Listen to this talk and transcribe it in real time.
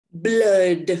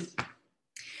Blood.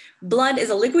 Blood is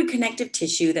a liquid connective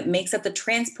tissue that makes up the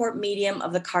transport medium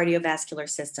of the cardiovascular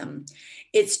system.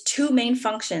 Its two main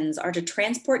functions are to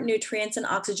transport nutrients and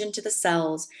oxygen to the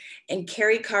cells and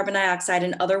carry carbon dioxide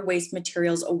and other waste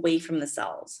materials away from the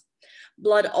cells.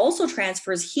 Blood also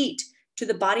transfers heat to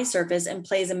the body surface and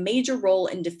plays a major role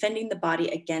in defending the body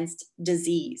against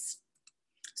disease.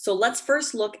 So let's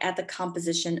first look at the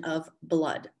composition of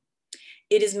blood.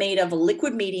 It is made of a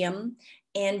liquid medium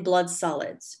and blood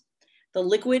solids. The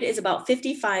liquid is about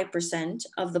 55%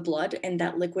 of the blood, and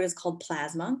that liquid is called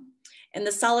plasma. And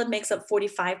the solid makes up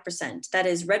 45%. That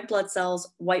is red blood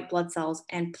cells, white blood cells,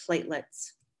 and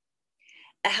platelets.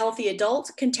 A healthy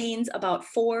adult contains about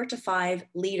 4 to 5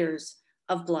 liters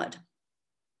of blood.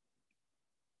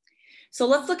 So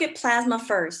let's look at plasma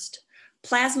first.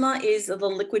 Plasma is the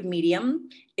liquid medium.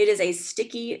 It is a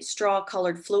sticky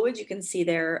straw-colored fluid. You can see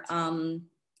there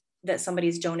that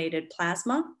somebody's donated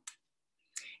plasma.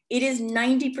 It is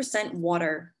 90%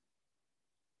 water.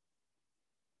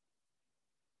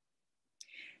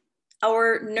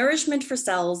 Our nourishment for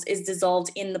cells is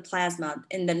dissolved in the plasma,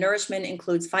 and the nourishment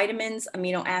includes vitamins,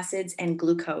 amino acids, and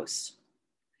glucose.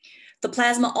 The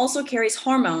plasma also carries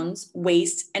hormones,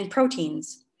 waste, and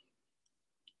proteins.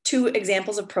 Two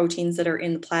examples of proteins that are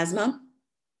in the plasma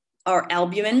are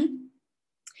albumin.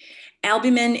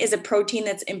 Albumin is a protein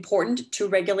that's important to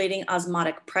regulating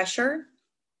osmotic pressure.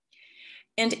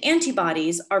 And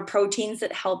antibodies are proteins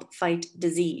that help fight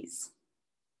disease.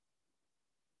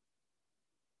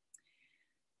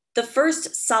 The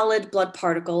first solid blood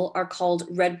particle are called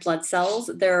red blood cells.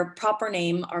 Their proper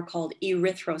name are called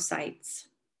erythrocytes.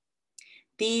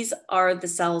 These are the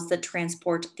cells that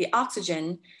transport the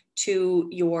oxygen to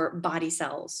your body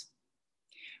cells.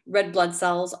 Red blood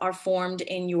cells are formed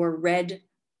in your red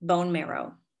bone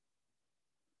marrow.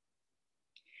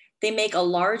 They make a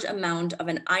large amount of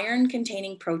an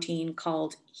iron-containing protein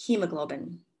called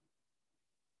hemoglobin.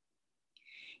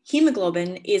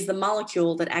 Hemoglobin is the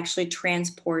molecule that actually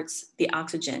transports the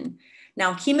oxygen.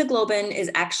 Now, hemoglobin is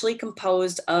actually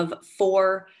composed of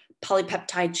 4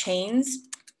 polypeptide chains.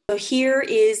 So here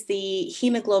is the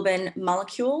hemoglobin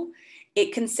molecule.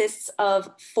 It consists of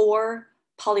 4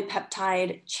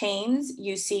 polypeptide chains.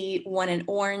 You see one in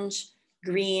orange,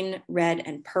 green, red,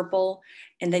 and purple.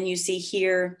 And then you see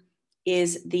here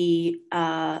is the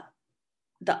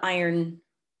iron,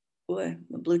 my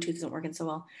Bluetooth isn't working so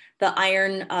well. The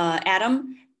iron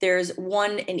atom, there's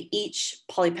one in each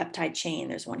polypeptide chain.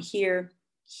 There's one here,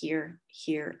 here,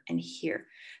 here, and here.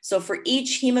 So for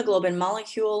each hemoglobin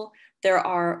molecule, there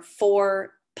are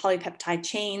 4 polypeptide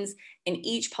chains, and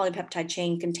each polypeptide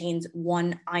chain contains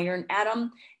 1 iron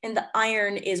atom, and the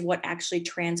iron is what actually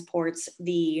transports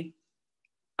the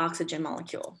oxygen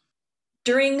molecule.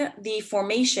 During the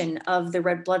formation of the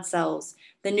red blood cells,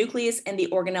 the nucleus and the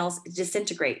organelles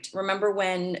disintegrate. Remember,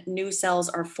 when new cells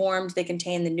are formed, they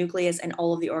contain the nucleus and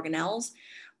all of the organelles.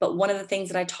 But one of the things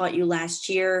that I taught you last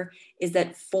year is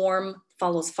that form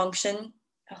follows function.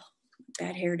 Oh,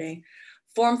 bad hair day.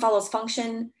 Form follows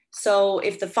function. So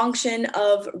if the function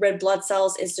of red blood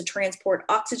cells is to transport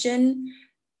oxygen,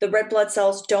 the red blood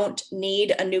cells don't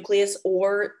need a nucleus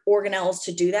or organelles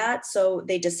to do that, so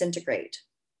they disintegrate.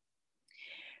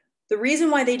 The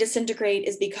reason why they disintegrate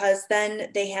is because then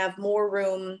they have more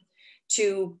room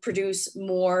to produce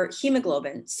more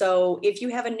hemoglobin. So if you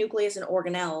have a nucleus and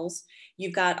organelles,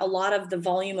 you've got a lot of the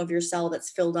volume of your cell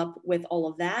that's filled up with all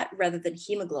of that rather than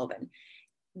hemoglobin.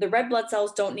 The red blood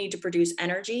cells don't need to produce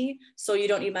energy, so you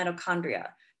don't need mitochondria.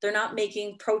 They're not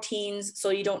making proteins, so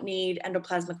you don't need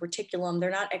endoplasmic reticulum.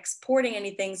 They're not exporting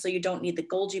anything, so you don't need the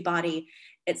Golgi body,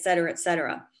 et cetera, et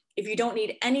cetera. If you don't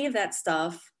need any of that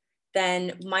stuff,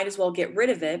 then might as well get rid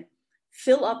of it,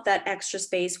 fill up that extra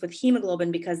space with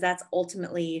hemoglobin, because that's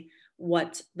ultimately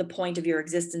what the point of your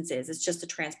existence is. It's just to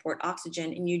transport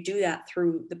oxygen, and you do that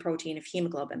through the protein of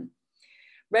hemoglobin.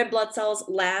 Red blood cells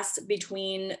last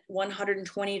between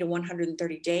 120 to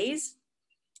 130 days.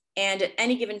 And at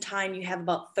any given time, you have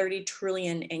about 30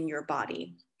 trillion in your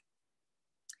body.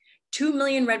 2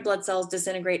 million red blood cells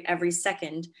disintegrate every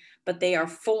second, but they are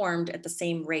formed at the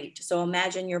same rate. So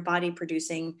imagine your body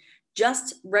producing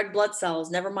just red blood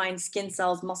cells, never mind skin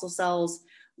cells, muscle cells,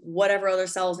 whatever other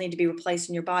cells need to be replaced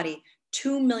in your body.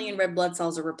 2 million red blood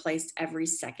cells are replaced every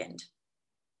second.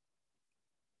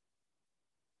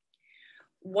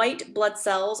 White blood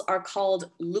cells are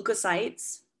called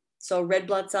leukocytes. So red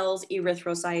blood cells,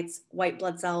 erythrocytes, white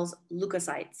blood cells,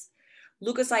 leukocytes.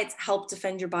 Leukocytes help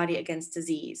defend your body against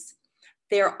disease.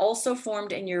 They are also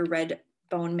formed in your red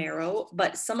bone marrow,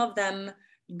 but some of them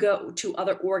go to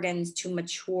other organs to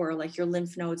mature, like your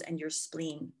lymph nodes and your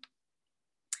spleen.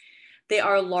 They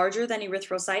are larger than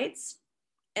erythrocytes,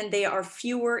 and they are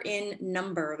fewer in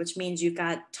number, which means you've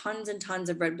got tons and tons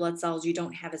of red blood cells. You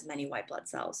don't have as many white blood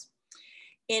cells.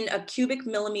 In a cubic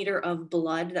millimeter of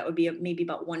blood, that would be maybe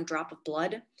about 1 drop of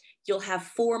blood, you'll have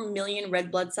 4 million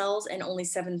red blood cells and only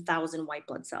 7,000 white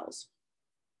blood cells.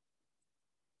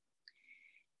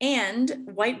 And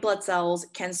white blood cells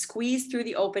can squeeze through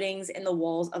the openings in the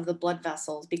walls of the blood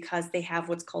vessels because they have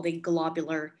what's called a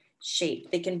globular shape.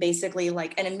 They can basically,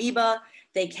 like an amoeba,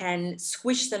 they can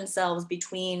squish themselves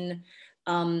between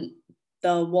the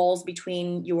walls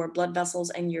between your blood vessels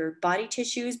and your body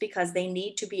tissues because they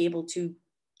need to be able to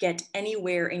get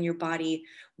anywhere in your body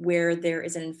where there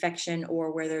is an infection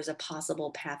or where there's a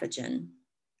possible pathogen.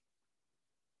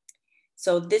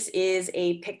 So this is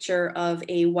a picture of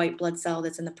a white blood cell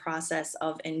that's in the process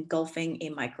of engulfing a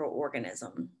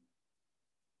microorganism.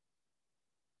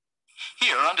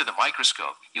 Here, under the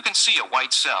microscope, you can see a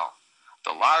white cell,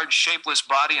 the large shapeless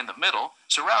body in the middle,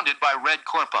 surrounded by red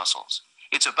corpuscles.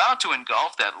 It's about to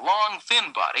engulf that long,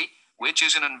 thin body, which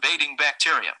is an invading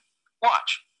bacterium.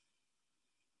 Watch.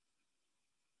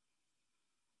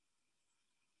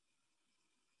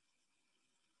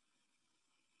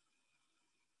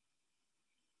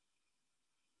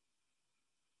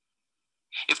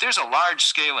 If there's a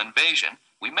large-scale invasion,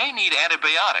 we may need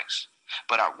antibiotics,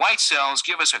 but our white cells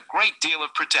give us a great deal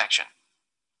of protection.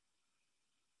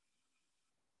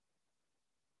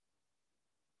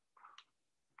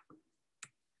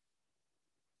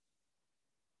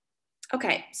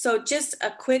 Okay, so just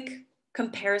a quick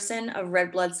comparison of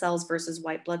red blood cells versus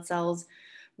white blood cells.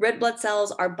 Red blood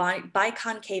cells are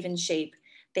biconcave in shape.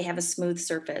 They have a smooth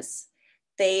surface.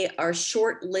 They are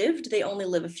short-lived. They only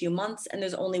live a few months, and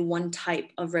there's only one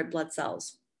type of red blood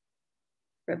cells.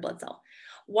 Red blood cell.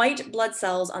 White blood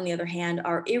cells, on the other hand,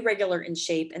 are irregular in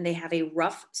shape, and they have a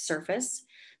rough surface.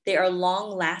 They are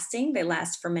long-lasting. They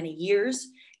last for many years,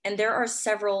 and there are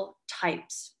several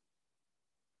types.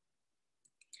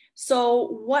 So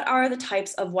what are the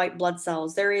types of white blood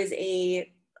cells? There is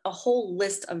a whole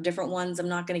list of different ones. I'm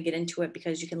not going to get into it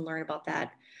because you can learn about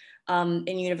that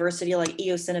in university, like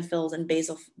eosinophils and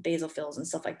basophils and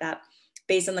stuff like that,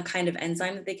 based on the kind of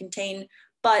enzyme that they contain.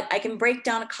 But I can break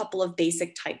down a couple of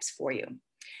basic types for you.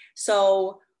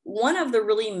 So one of the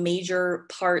really major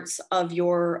parts of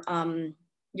your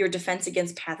defense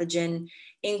against pathogen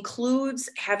includes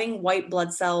having white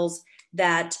blood cells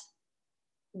that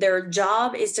their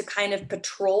job is to kind of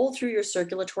patrol through your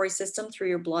circulatory system, through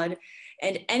your blood.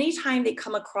 And anytime they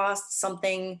come across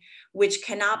something which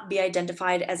cannot be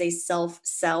identified as a self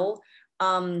cell,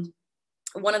 one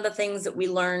of the things that we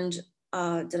learned,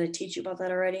 did I teach you about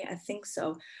that already? I think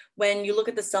so. When you look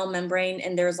at the cell membrane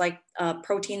and there's like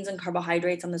proteins and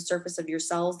carbohydrates on the surface of your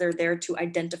cells, they're there to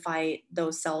identify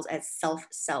those cells as self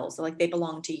cells. So like they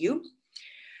belong to you.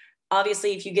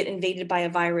 Obviously, if you get invaded by a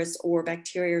virus or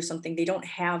bacteria or something, they don't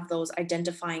have those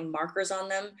identifying markers on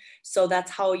them. So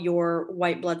that's how your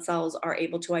white blood cells are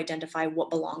able to identify what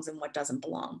belongs and what doesn't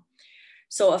belong.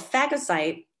 So a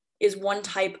phagocyte is one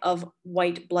type of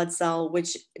white blood cell,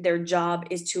 which their job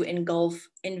is to engulf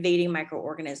invading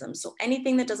microorganisms. So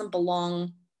anything that doesn't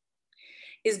belong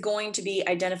is going to be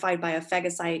identified by a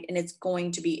phagocyte, and it's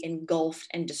going to be engulfed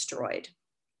and destroyed.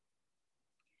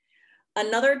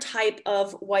 Another type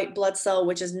of white blood cell,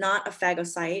 which is not a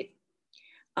phagocyte,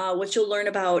 which you'll learn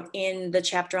about in the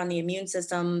chapter on the immune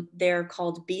system, they're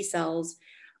called B cells.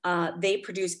 They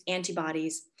produce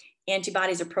antibodies.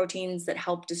 Antibodies are proteins that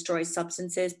help destroy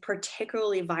substances,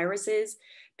 particularly viruses,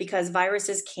 because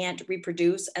viruses can't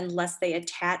reproduce unless they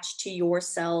attach to your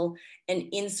cell and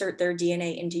insert their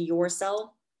DNA into your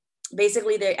cell.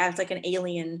 Basically, they act like an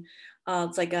alien.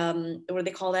 It's like, what do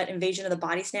they call that? Invasion of the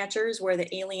body snatchers, where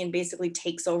the alien basically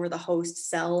takes over the host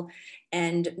cell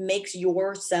and makes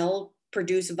your cell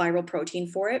produce viral protein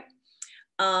for it.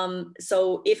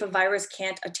 So if a virus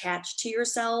can't attach to your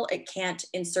cell, it can't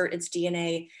insert its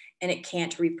DNA and it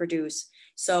can't reproduce.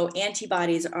 So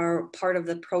antibodies are part of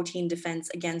the protein defense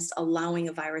against allowing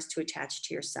a virus to attach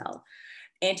to your cell.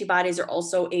 Antibodies are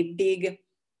also a big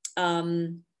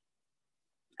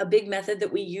method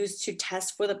that we use to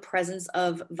test for the presence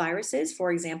of viruses,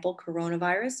 for example,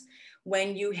 coronavirus.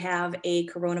 When you have a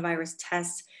coronavirus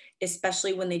test,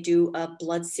 especially when they do a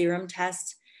blood serum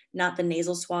test, not the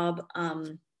nasal swab,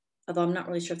 although I'm not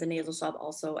really sure if the nasal swab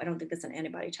also, I don't think that's an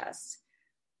antibody test.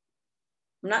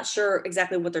 I'm not sure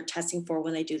exactly what they're testing for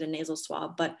when they do the nasal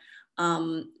swab, but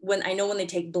when they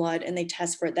take blood and they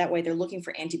test for it that way, they're looking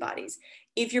for antibodies.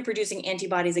 If you're producing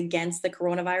antibodies against the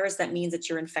coronavirus, that means that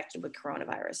you're infected with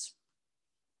coronavirus.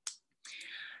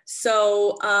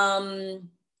 So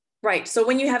Right. So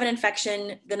when you have an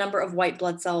infection, the number of white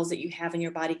blood cells that you have in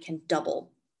your body can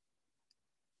double.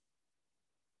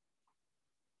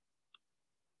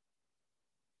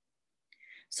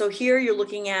 So here you're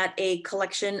looking at a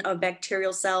collection of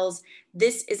bacterial cells.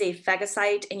 This is a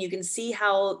phagocyte, and you can see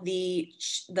how the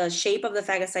shape of the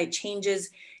phagocyte changes,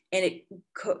 and it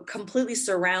completely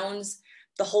surrounds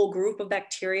the whole group of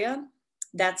bacteria.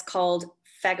 That's called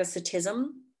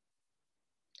phagocytism.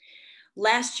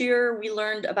 Last year, we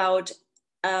learned about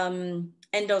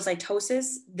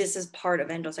endocytosis. This is part of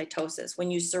endocytosis,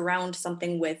 when you surround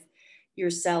something with your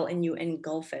cell and you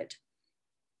engulf it.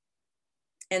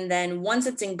 And then once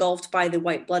it's engulfed by the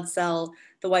white blood cell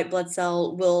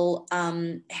will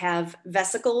have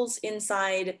vesicles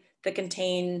inside that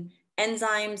contain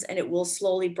enzymes, and it will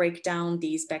slowly break down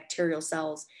these bacterial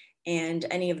cells, and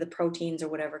any of the proteins or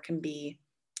whatever can be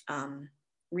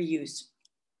reused.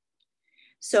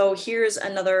 So here's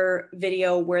another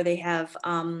video where they have,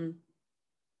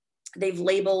 they've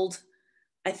labeled,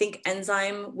 I think,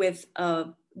 enzyme with a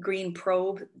green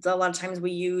probe. A lot of times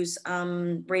we use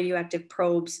radioactive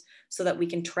probes so that we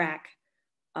can track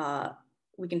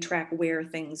where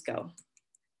things go.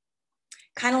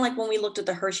 Kind of like when we looked at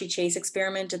the Hershey-Chase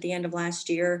experiment at the end of last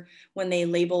year, when they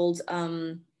labeled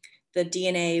the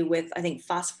DNA with, I think,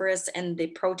 phosphorus and the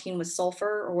protein with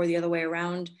sulfur, or the other way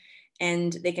around,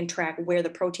 and they can track where the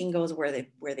protein goes, where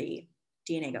the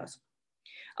DNA goes.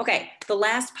 Okay, the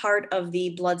last part of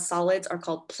the blood solids are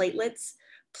called platelets.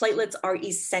 Platelets are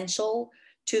essential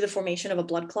to the formation of a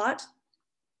blood clot.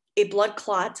 A blood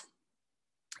clot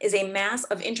is a mass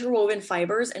of interwoven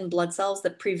fibers and blood cells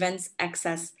that prevents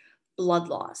excess blood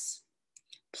loss.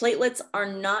 Platelets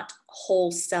are not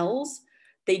whole cells.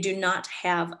 They do not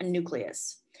have a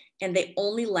nucleus, and they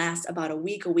only last about a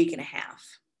week and a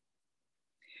half.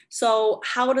 So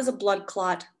how does a blood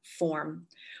clot form?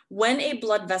 When a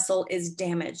blood vessel is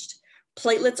damaged,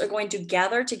 platelets are going to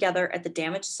gather together at the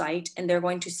damaged site, and they're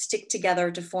going to stick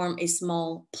together to form a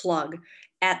small plug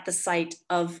at the site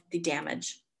of the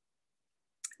damage.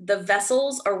 The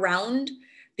vessels around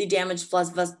the damaged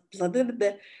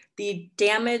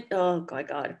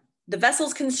the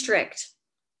vessels constrict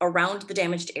around the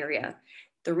damaged area.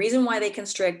 The reason why they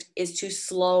constrict is to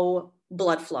slow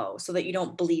blood flow so that you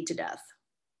don't bleed to death.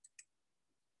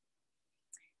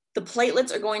 The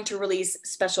platelets are going to release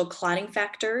special clotting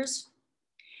factors,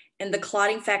 and the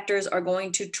clotting factors are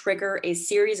going to trigger a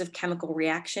series of chemical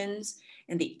reactions,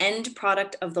 and the end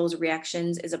product of those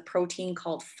reactions is a protein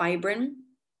called fibrin,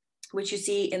 which you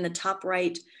see in the top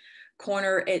right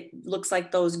corner. It looks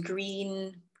like those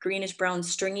greenish brown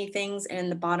stringy things, and in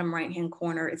the bottom right hand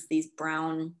corner it's these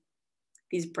brown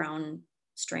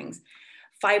strings.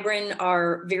 Fibrin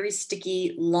are very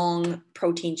sticky, long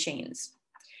protein chains,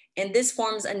 and this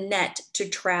forms a net to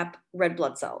trap red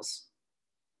blood cells.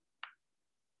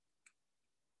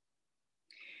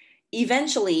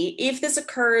 Eventually, if this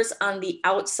occurs on the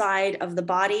outside of the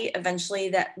body, eventually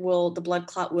the blood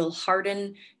clot will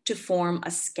harden to form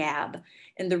a scab.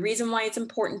 And the reason why it's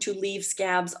important to leave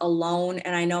scabs alone,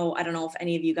 and I don't know if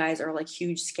any of you guys are like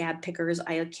huge scab pickers.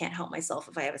 I can't help myself.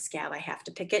 If I have a scab, I have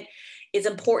to pick it. It's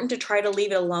important to try to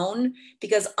leave it alone,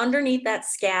 because underneath that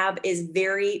scab is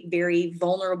very, very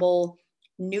vulnerable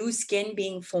new skin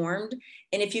being formed.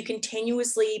 And if you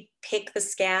continuously pick the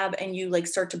scab and you like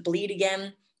start to bleed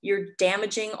again, you're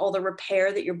damaging all the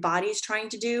repair that your body is trying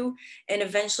to do. And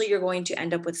eventually you're going to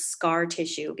end up with scar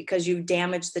tissue, because you've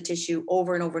damaged the tissue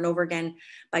over and over and over again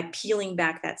by peeling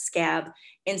back that scab.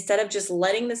 Instead of just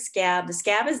letting the scab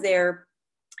is there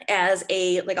as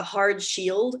a hard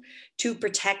shield to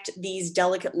protect these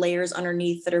delicate layers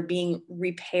underneath that are being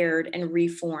repaired and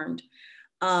reformed.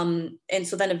 And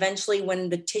so then eventually when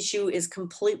the tissue is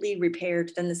completely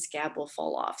repaired, then the scab will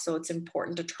fall off. So it's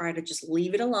important to try to just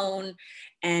leave it alone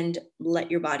and let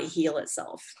your body heal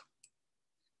itself.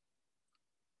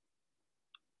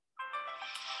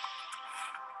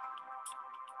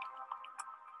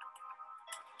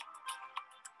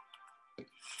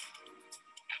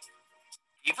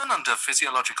 Even under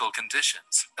physiological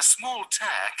conditions, a small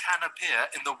tear can appear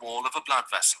in the wall of a blood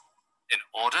vessel. In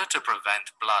order to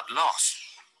prevent blood loss,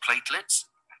 platelets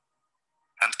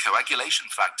and coagulation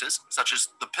factors, such as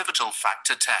the pivotal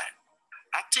factor 10,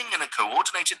 acting in a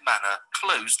coordinated manner,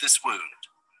 close this wound.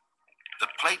 The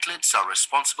platelets are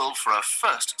responsible for a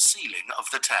first sealing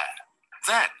of the tear.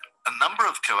 Then, a number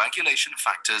of coagulation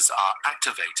factors are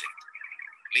activated,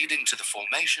 leading to the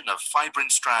formation of fibrin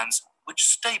strands which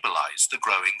stabilize the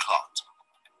growing clot.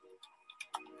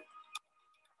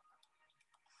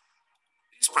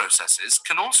 These processes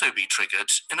can also be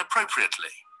triggered inappropriately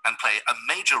and play a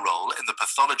major role in the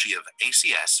pathology of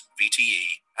ACS,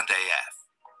 VTE, and AF.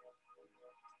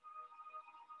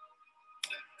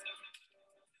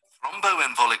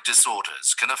 Thromboembolic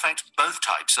disorders can affect both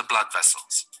types of blood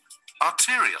vessels.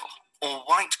 Arterial or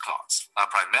white clots are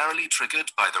primarily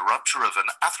triggered by the rupture of an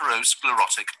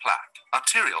atherosclerotic plaque.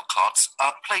 Arterial clots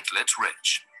are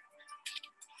platelet-rich.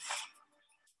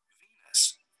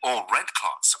 Venous or red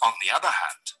clots, on the other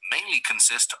hand, mainly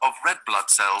consist of red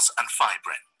blood cells and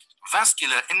fibrin.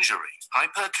 Vascular injury,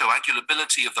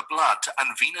 hypercoagulability of the blood,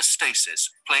 and venous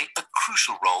stasis play a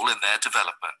crucial role in their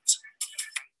development.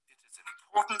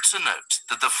 Important to note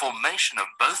that the formation of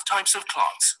both types of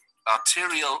clots,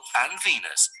 arterial and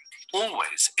venous,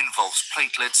 always involves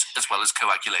platelets as well as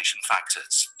coagulation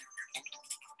factors.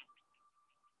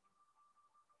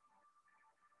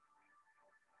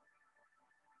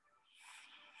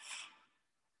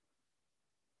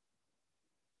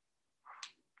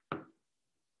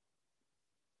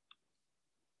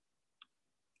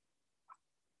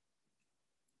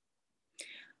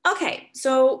 Okay,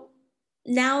 so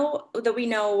now that we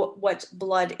know what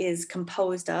blood is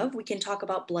composed of, we can talk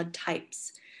about blood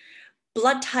types.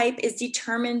 Blood type is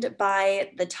determined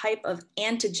by the type of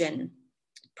antigen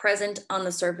present on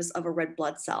the surface of a red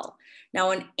blood cell.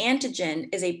 Now, an antigen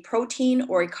is a protein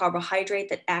or a carbohydrate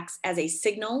that acts as a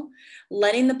signal,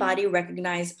 letting the body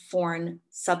recognize foreign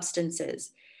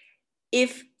substances.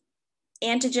 If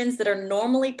antigens that are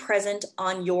normally present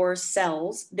on your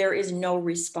cells, there is no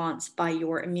response by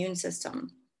your immune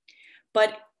system.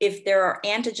 But if there are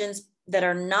antigens that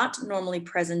are not normally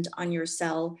present on your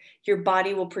cell, your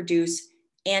body will produce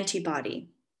antibody.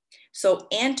 So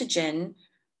antigen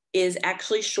is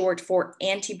actually short for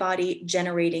antibody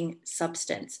generating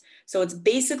substance. So it's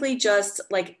basically just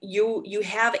like you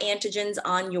have antigens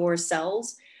on your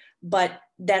cells, but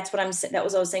that's what that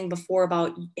was what I was saying before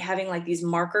about having like these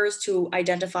markers to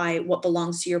identify what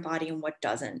belongs to your body and what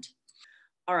doesn't.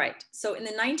 All right, so in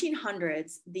the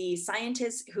 1900s, the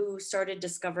scientist who started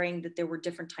discovering that there were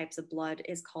different types of blood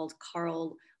is called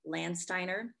Karl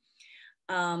Landsteiner.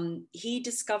 He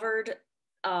discovered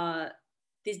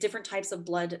these different types of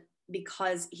blood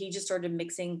because he just started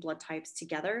mixing blood types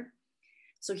together.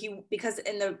 So because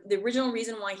the original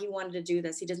reason why he wanted to do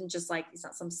this, he doesn't just like, he's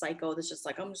not some psycho that's just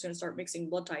like, I'm just going to start mixing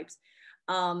blood types.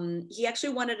 He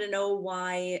actually wanted to know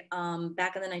why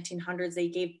back in the 1900s, they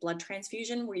gave blood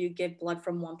transfusion where you give blood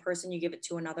from one person, you give it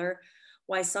to another,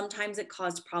 why sometimes it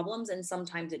caused problems and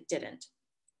sometimes it didn't.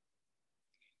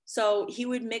 So he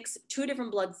would mix two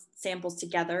different blood samples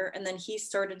together, and then he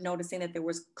started noticing that there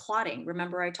was clotting.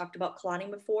 Remember I talked about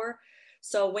clotting before?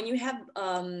 So when you have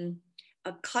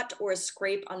a cut or a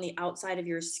scrape on the outside of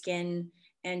your skin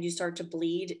and you start to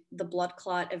bleed, the blood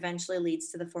clot eventually leads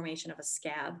to the formation of a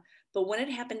scab. But when it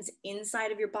happens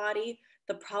inside of your body,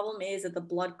 the problem is that the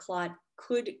blood clot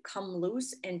could come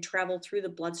loose and travel through the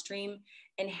bloodstream,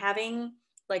 and having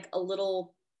like a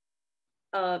little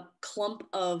clump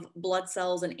of blood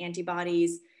cells and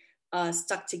antibodies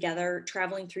stuck together,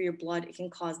 traveling through your blood, it can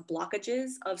cause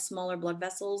blockages of smaller blood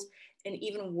vessels. And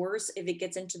even worse, if it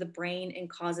gets into the brain and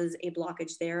causes a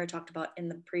blockage there, I talked about in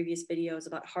the previous videos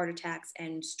about heart attacks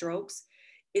and strokes.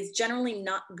 It's generally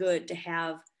not good to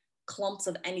have clumps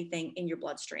of anything in your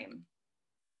bloodstream.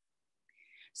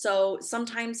 So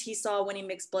sometimes he saw when he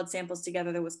mixed blood samples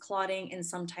together, there was clotting, and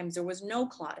sometimes there was no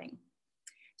clotting.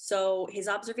 So his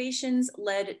observations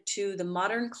led to the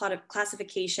modern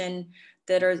classification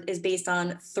that is based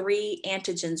on 3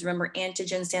 antigens. Remember,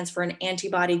 antigen stands for an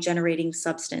antibody generating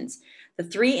substance. The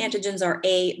 3 antigens are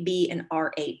A, B, and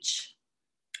RH.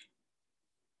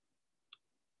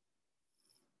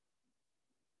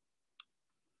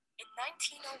 In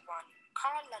 1901,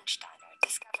 Karl Landsteiner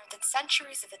discovered that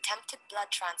centuries of attempted blood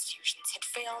transfusions had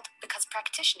failed because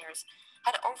practitioners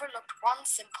had overlooked one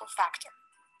simple factor: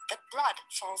 that blood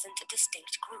falls into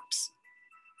distinct groups.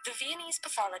 The Viennese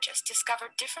pathologist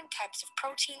discovered different types of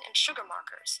protein and sugar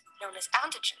markers, known as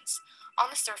antigens, on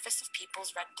the surface of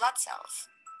people's red blood cells.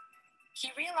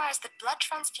 He realized that blood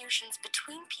transfusions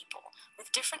between people with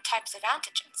different types of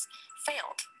antigens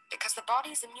failed because the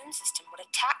body's immune system would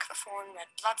attack the foreign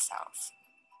red blood cells.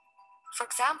 For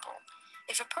example,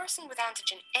 if a person with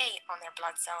antigen A on their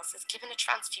blood cells is given a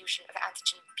transfusion of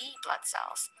antigen B blood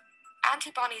cells,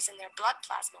 antibodies in their blood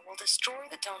plasma will destroy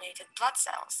the donated blood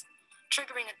cells,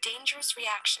 triggering a dangerous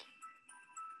reaction.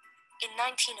 In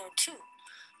 1902,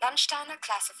 Landsteiner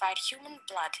classified human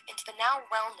blood into the now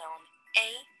well-known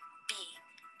A, B,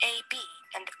 AB,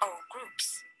 and O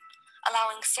groups,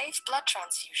 allowing safe blood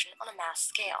transfusion on a mass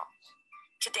scale.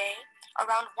 Today,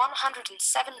 around 107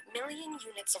 million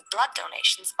units of blood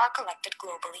donations are collected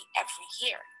globally every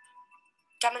year.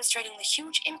 demonstrating the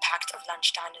huge impact of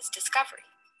Landsteiner's discovery.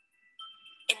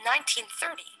 In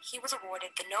 1930, he was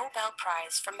awarded the Nobel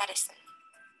Prize for Medicine.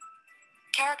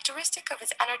 Characteristic of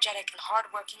his energetic and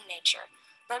hard-working nature,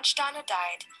 Landsteiner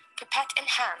died, pipette in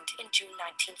hand, in June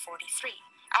 1943,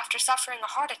 after suffering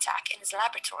a heart attack in his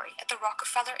laboratory at the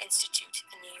Rockefeller Institute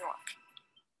in New York.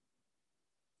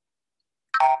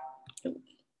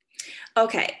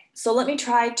 Okay, so let me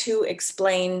try to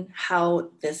explain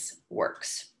how this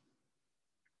works.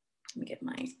 Let me get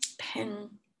my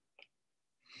pen.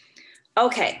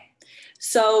 Okay,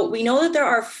 so we know that there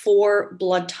are 4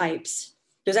 blood types.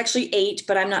 There's actually 8,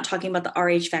 but I'm not talking about the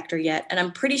Rh factor yet. And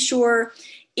I'm pretty sure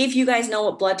if you guys know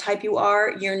what blood type you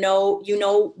are, you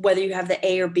know whether you have the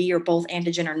A or B or both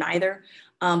antigen or neither,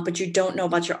 but you don't know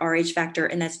about your Rh factor,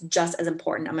 and that's just as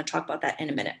important. I'm gonna talk about that in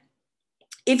a minute.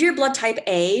 If you're blood type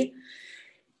A,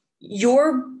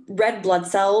 your red blood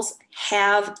cells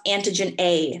have antigen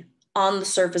A on the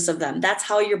surface of them. That's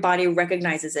how your body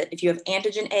recognizes it. If you have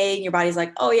antigen A, your body's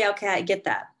like, oh yeah, okay, I get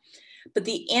that. But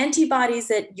the antibodies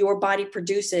that your body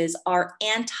produces are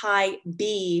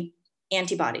anti-B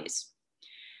antibodies.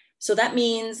 So that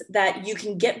means that you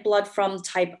can get blood from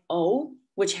type O,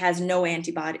 which has no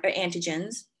antibody or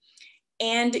antigens,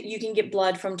 and you can get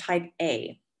blood from type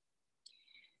A.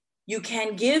 You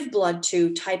can give blood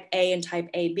to type A and type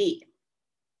AB.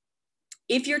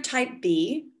 If you're type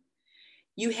B,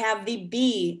 you have the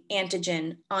B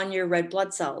antigen on your red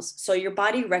blood cells. So your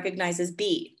body recognizes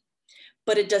B,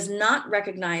 but it does not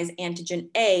recognize antigen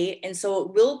A, and so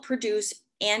it will produce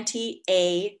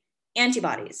anti-A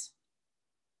antibodies.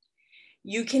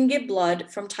 You can get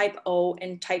blood from type O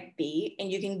and type B, and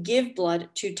you can give blood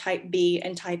to type B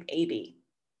and type AB.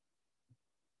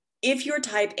 If you're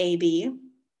type AB,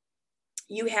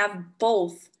 you have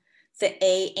both the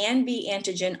A and B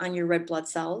antigen on your red blood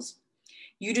cells.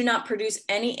 You do not produce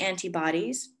any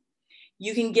antibodies.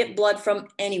 You can get blood from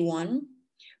anyone,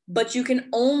 but you can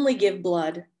only give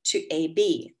blood to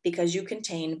AB because you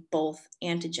contain both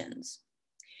antigens.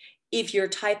 If you're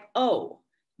type O,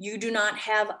 you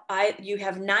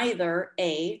have neither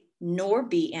A nor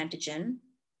B antigen.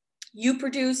 You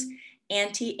produce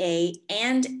anti-A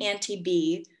and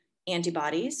anti-B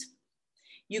antibodies.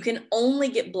 You can only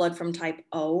get blood from type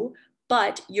O,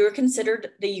 but you're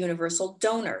considered the universal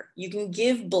donor. You can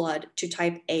give blood to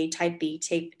type A, type B,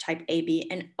 type AB,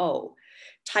 and O.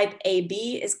 Type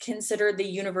AB is considered the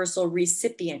universal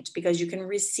recipient because you can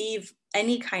receive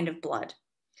any kind of blood.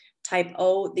 Type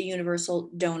O, the universal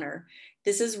donor.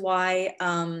 This is why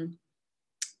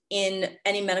in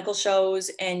any medical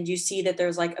shows and you see that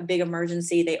there's like a big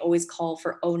emergency, they always call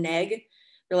for O-neg.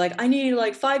 They're like, I need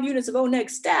like 5 units of O-neg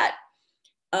stat.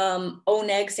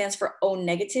 O-neg stands for O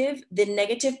negative. The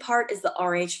negative part is the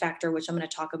Rh factor, which I'm going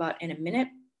to talk about in a minute,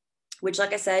 which,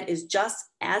 like I said, is just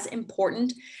as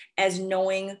important as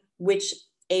knowing which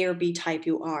A or B type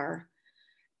you are.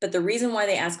 But the reason why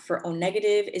they ask for O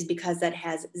negative is because that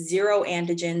has 0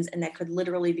 antigens and that could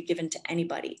literally be given to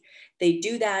anybody. They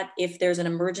do that if there's an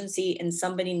emergency and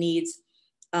somebody needs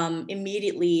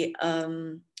immediately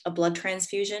a blood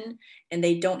transfusion and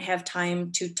they don't have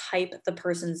time to type the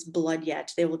person's blood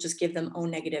yet. They will just give them O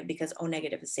negative because O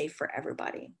negative is safe for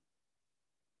everybody.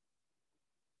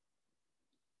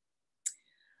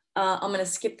 I'm going to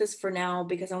skip this for now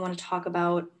because I want to talk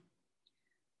about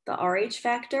the Rh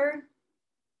factor.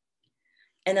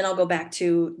 And then I'll go back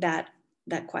to that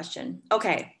question.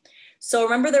 Okay, so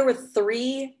remember there were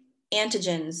 3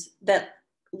 antigens that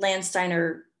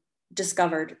Landsteiner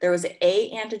discovered. There was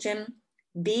A antigen,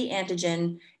 B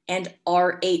antigen, and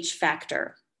Rh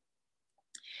factor.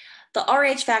 The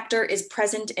Rh factor is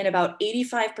present in about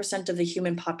 85% of the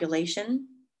human population.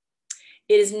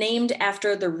 It is named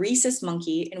after the rhesus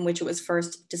monkey in which it was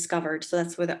first discovered. So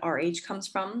that's where the Rh comes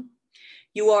from.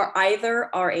 You are either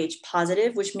Rh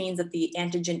positive, which means that the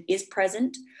antigen is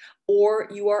present, or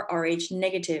you are Rh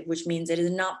negative, which means it is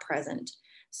not present.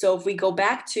 So if we go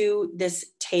back to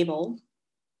this table,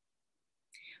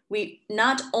 we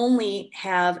not only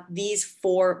have these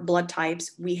 4 blood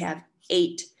types, we have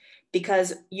 8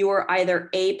 because you are either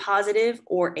A positive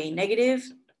or A negative,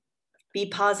 B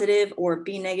positive or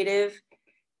B negative,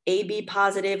 AB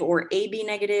positive or AB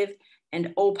negative,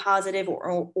 and O positive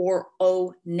or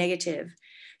O negative.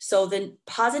 So the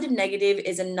positive negative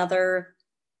is another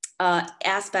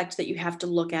aspect that you have to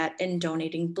look at in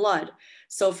donating blood.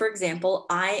 So for example,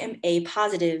 I am A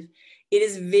positive. It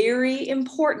is very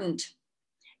important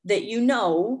that you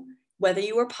know whether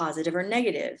you are positive or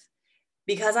negative.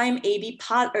 Because I'm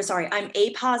I'm A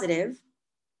positive,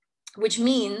 which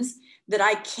means that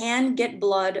I can get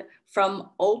blood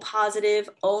from O positive,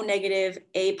 O negative,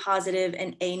 A positive,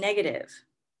 and A negative.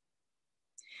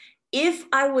 If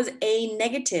I was A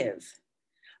negative,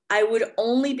 I would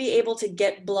only be able to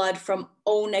get blood from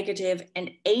O negative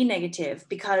and A negative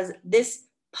because this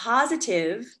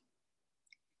positive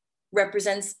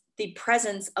represents the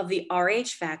presence of the Rh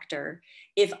factor.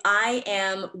 If I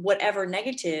am whatever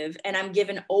negative and I'm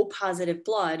given O positive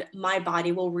blood, my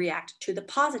body will react to the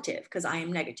positive because I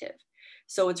am negative.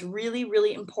 So it's really,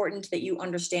 really important that you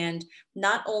understand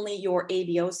not only your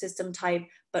ABO system type,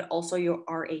 but also your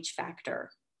Rh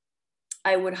factor.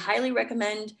 I would highly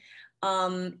recommend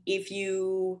if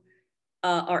you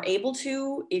are able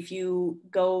to, if you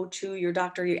go to your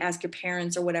doctor, you ask your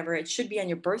parents or whatever, it should be on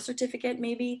your birth certificate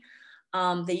maybe,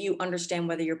 that you understand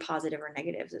whether you're positive or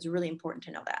negative. It's really important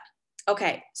to know that.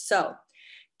 Okay, so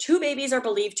 2 babies are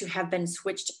believed to have been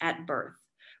switched at birth.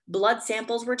 Blood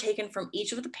samples were taken from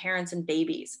each of the parents and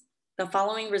babies. The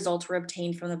following results were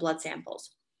obtained from the blood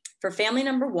samples. For family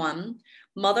number 1,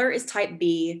 mother is type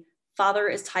B, father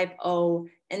is type O,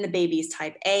 and the baby is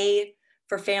type A.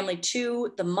 For family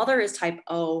 2, the mother is type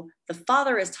O, the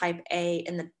father is type A,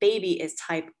 and the baby is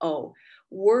type O.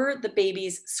 Were the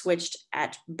babies switched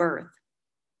at birth?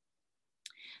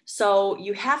 So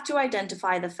you have to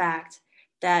identify the fact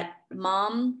that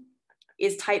mom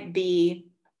is type B,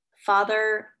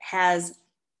 father has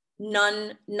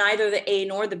neither the A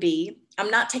nor the B. I'm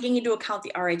not taking into account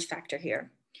the Rh factor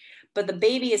here, but the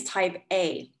baby is type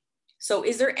A. So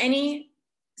is there any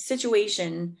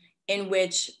situation in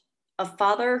which a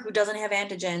father who doesn't have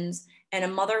antigens and a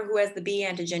mother who has the B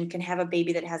antigen can have a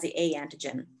baby that has the A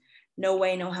antigen? No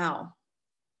way, no how.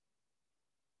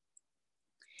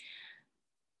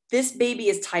 This baby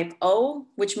is type O,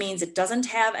 which means it doesn't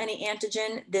have any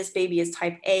antigen. This baby is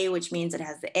type A, which means it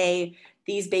has the A.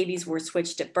 These babies were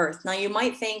switched at birth. Now you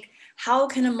might think, how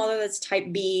can a mother that's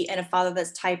type B and a father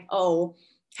that's type O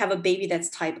have a baby that's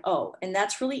type O? And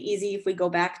that's really easy if we go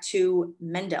back to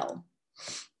Mendel.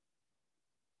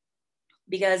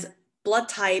 Because blood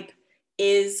type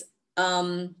is,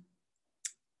 what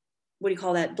do you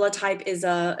call that? Blood type is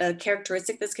a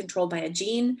characteristic that's controlled by a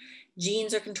gene.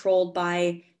 Genes are controlled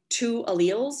by 2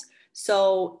 alleles.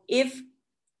 So if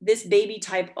this baby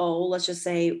type O, let's just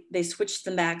say they switched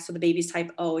them back, so the baby's type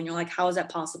O, and you're like, how is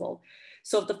that possible?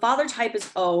 So if the father type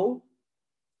is O,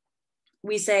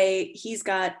 we say he's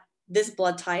got this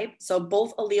blood type, so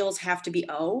both alleles have to be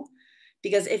O,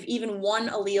 because if even one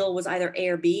allele was either A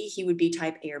or B, he would be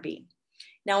type A or B.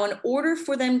 Now, in order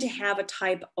for them to have a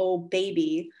type O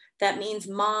baby, that means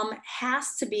mom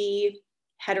has to be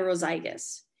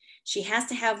heterozygous. She has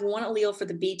to have one allele for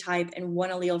the B type and one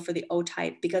allele for the O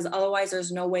type, because otherwise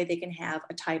there's no way they can have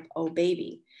a type O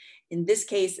baby. In this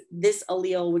case, this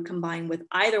allele would combine with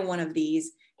either one of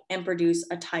these and produce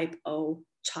a type O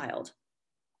child.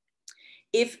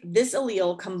 If this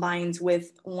allele combines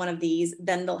with one of these,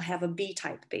 then they'll have a B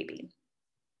type baby.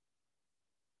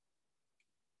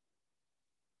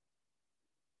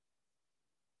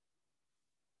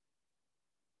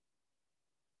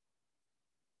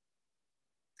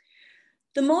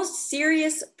 The most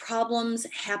serious problems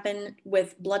happen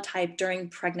with blood type during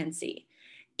pregnancy.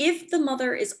 If the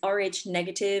mother is Rh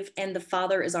negative and the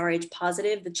father is Rh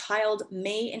positive, the child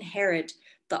may inherit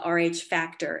the Rh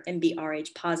factor and be Rh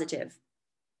positive.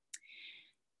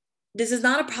 This is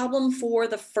not a problem for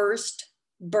the first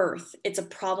birth. It's a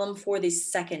problem for the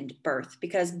second birth,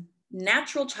 because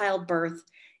natural childbirth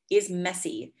is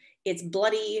messy. It's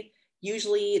bloody.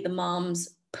 Usually the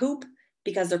moms poop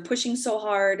because they're pushing so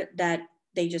hard that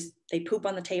they poop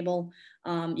on the table.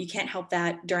 You can't help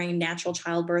that during natural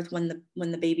childbirth when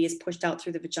the baby is pushed out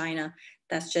through the vagina.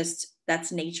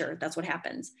 That's nature. That's what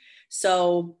happens.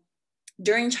 So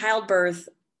during childbirth,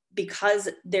 because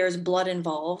there's blood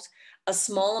involved, a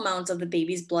small amount of the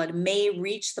baby's blood may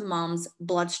reach the mom's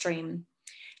bloodstream.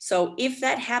 So if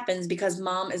that happens, because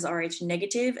mom is Rh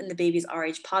negative and the baby's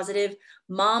Rh positive,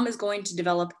 mom is going to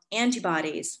develop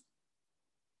antibodies.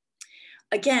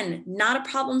 Again, not a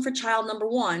problem for child number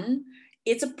 1.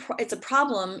 It's a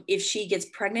problem if she gets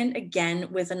pregnant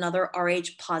again with another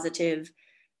Rh positive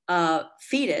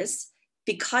fetus,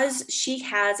 because she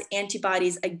has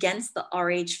antibodies against the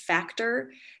Rh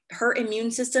factor. Her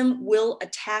immune system will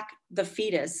attack the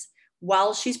fetus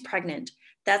while she's pregnant.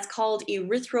 That's called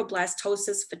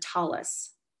erythroblastosis fetalis.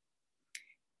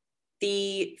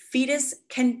 The fetus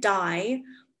can die,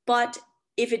 but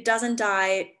if it doesn't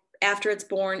die after it's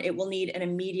born, it will need an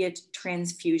immediate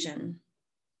transfusion.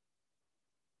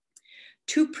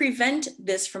 To prevent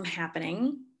this from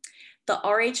happening, the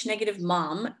Rh negative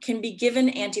mom can be given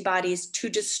antibodies to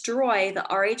destroy the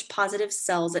Rh positive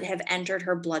cells that have entered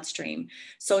her bloodstream.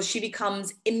 So she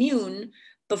becomes immune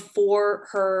before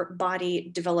her body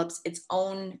develops its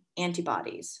own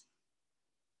antibodies.